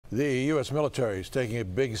The U.S. military is taking a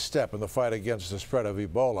big step in the fight against the spread of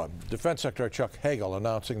Ebola. Defense Secretary Chuck Hagel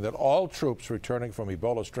announcing that all troops returning from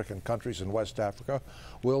Ebola-stricken countries in West Africa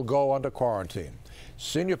will go under quarantine.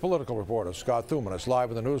 Senior political reporter Scott Thuman is live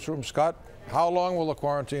in the newsroom. Scott, how long will the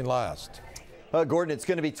quarantine last? Gordon, it's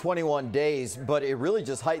going to be 21 days, but it really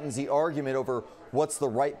just heightens the argument over what's the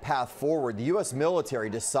right path forward. The U.S. military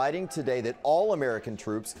deciding today that all American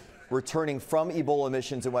troops returning from Ebola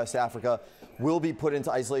missions in West Africa will be put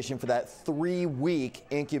into isolation for that 3-week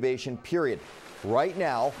incubation period. Right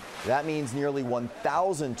now, that means nearly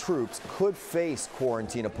 1,000 troops could face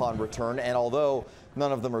quarantine upon return, and although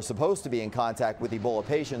none of them are supposed to be in contact with Ebola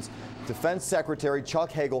patients, Defense Secretary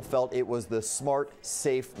Chuck Hagel felt it was the smart,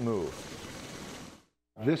 safe move.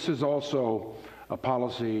 This is also a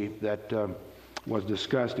policy that was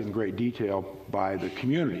discussed in great detail by the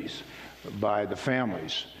communities, by the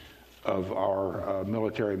families of our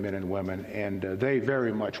military men and women, and they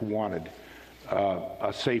very much wanted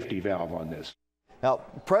a safety valve on this. Now,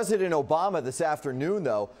 President Obama this afternoon,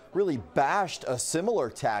 though, really bashed a similar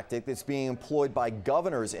tactic that's being employed by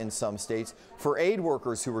governors in some states for aid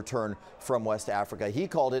workers who return from West Africa. He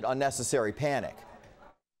called it unnecessary panic.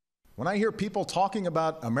 When I hear people talking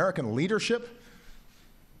about American leadership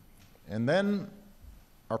and then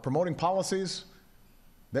are promoting policies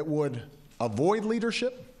that would avoid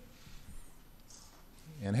leadership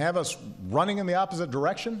and have us running in the opposite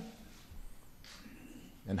direction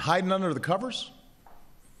and hiding under the covers,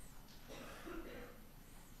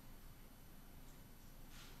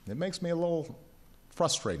 it makes me a little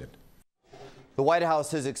frustrated. The White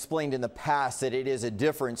House has explained in the past that it is a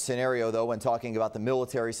different scenario, though, when talking about the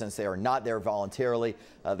military, since they are not there voluntarily.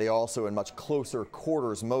 They are also in much closer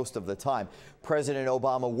quarters most of the time. President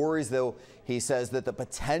Obama worries, though, he says that the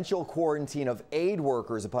potential quarantine of aid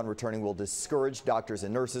workers upon returning will discourage doctors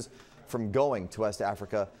and nurses from going to West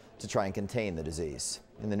Africa to try and contain the disease.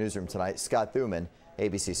 In the newsroom tonight, Scott Thuman,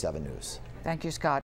 ABC 7 News. Thank you, Scott.